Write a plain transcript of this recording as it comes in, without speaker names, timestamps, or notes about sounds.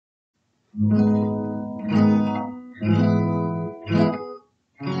I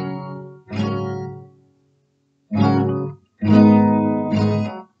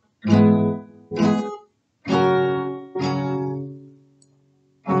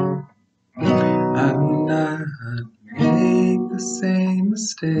will not make the same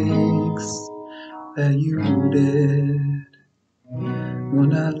mistakes that you did. Will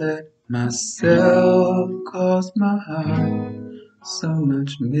not let myself cause my heart so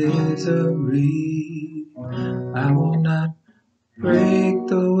much misery. I will not break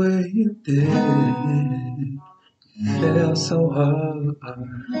the way you did. You fell so hard.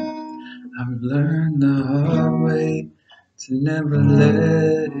 I've learned the hard way to never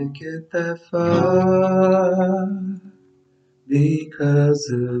let it get that far. Because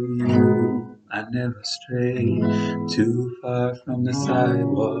of you, I never strayed too far from the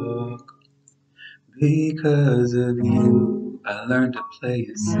sidewalk. Because of you, I learned to play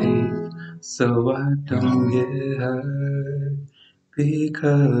it safe so I don't get hurt.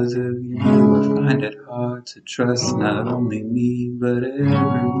 Because of you, I find it hard to trust not only me, but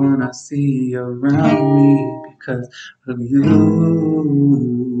everyone I see around me. Because of you,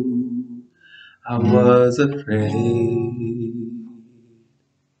 I was afraid.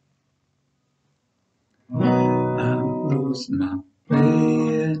 I lose my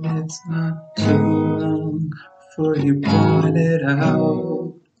way, and it's not too long before you point it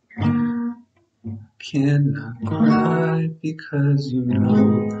out. Cannot cry because you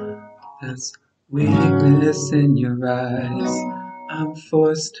know there's weakness in your eyes. I'm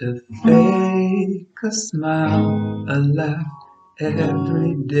forced to fake a smile, a laugh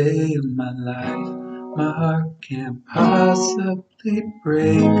every day of my life. My heart can't possibly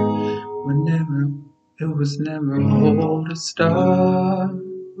break whenever it was never whole to start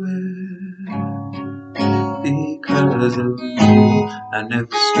with. Because of you, I never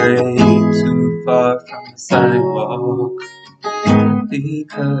strayed too far from the sidewalk.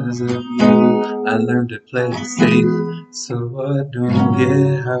 Because of you, I learned to play it safe so I don't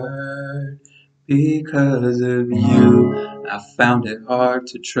get hurt. Because of you, I found it hard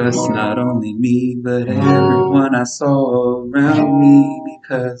to trust not only me, but everyone I saw around me.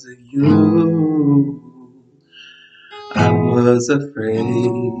 Because of you, I was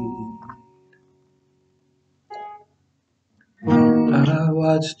afraid. I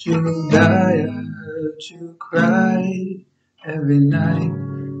watched you die, I heard you cry every night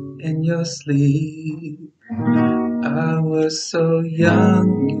in your sleep. I was so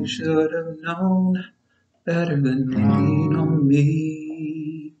young, you should have known better than lean on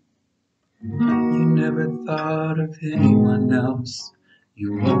me. You never thought of anyone else,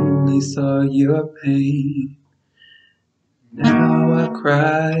 you only saw your pain. Now I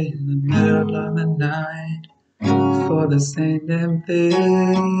cry in the middle of the night for the same damn thing.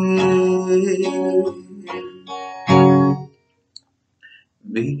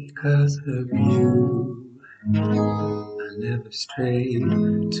 Because of you, I never strayed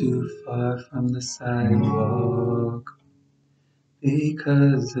too far from the sidewalk.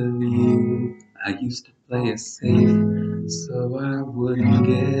 Because of you, I used to play it safe so I wouldn't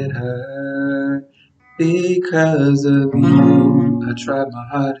get hurt. Because of you, I tried my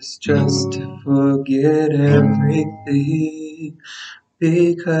hardest just to forget everything.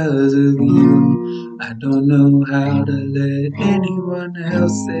 Because of you, I don't know how to let anyone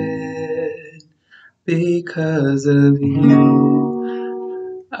else in. Because of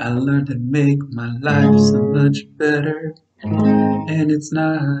you, I learned to make my life so much better. And it's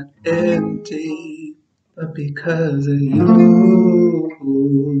not empty, but because of you,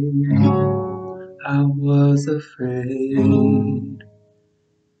 I was afraid,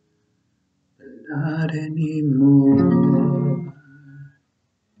 but not anymore.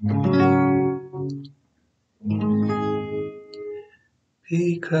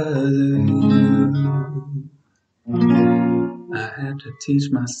 Because of you, I had to teach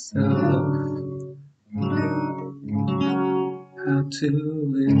myself how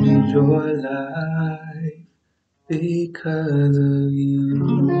to enjoy life. Because of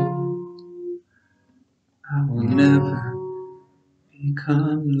you, I will never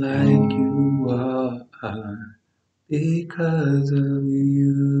become like you are. Because of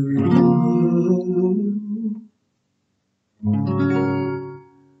you,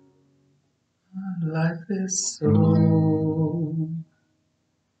 life is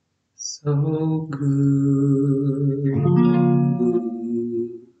so good.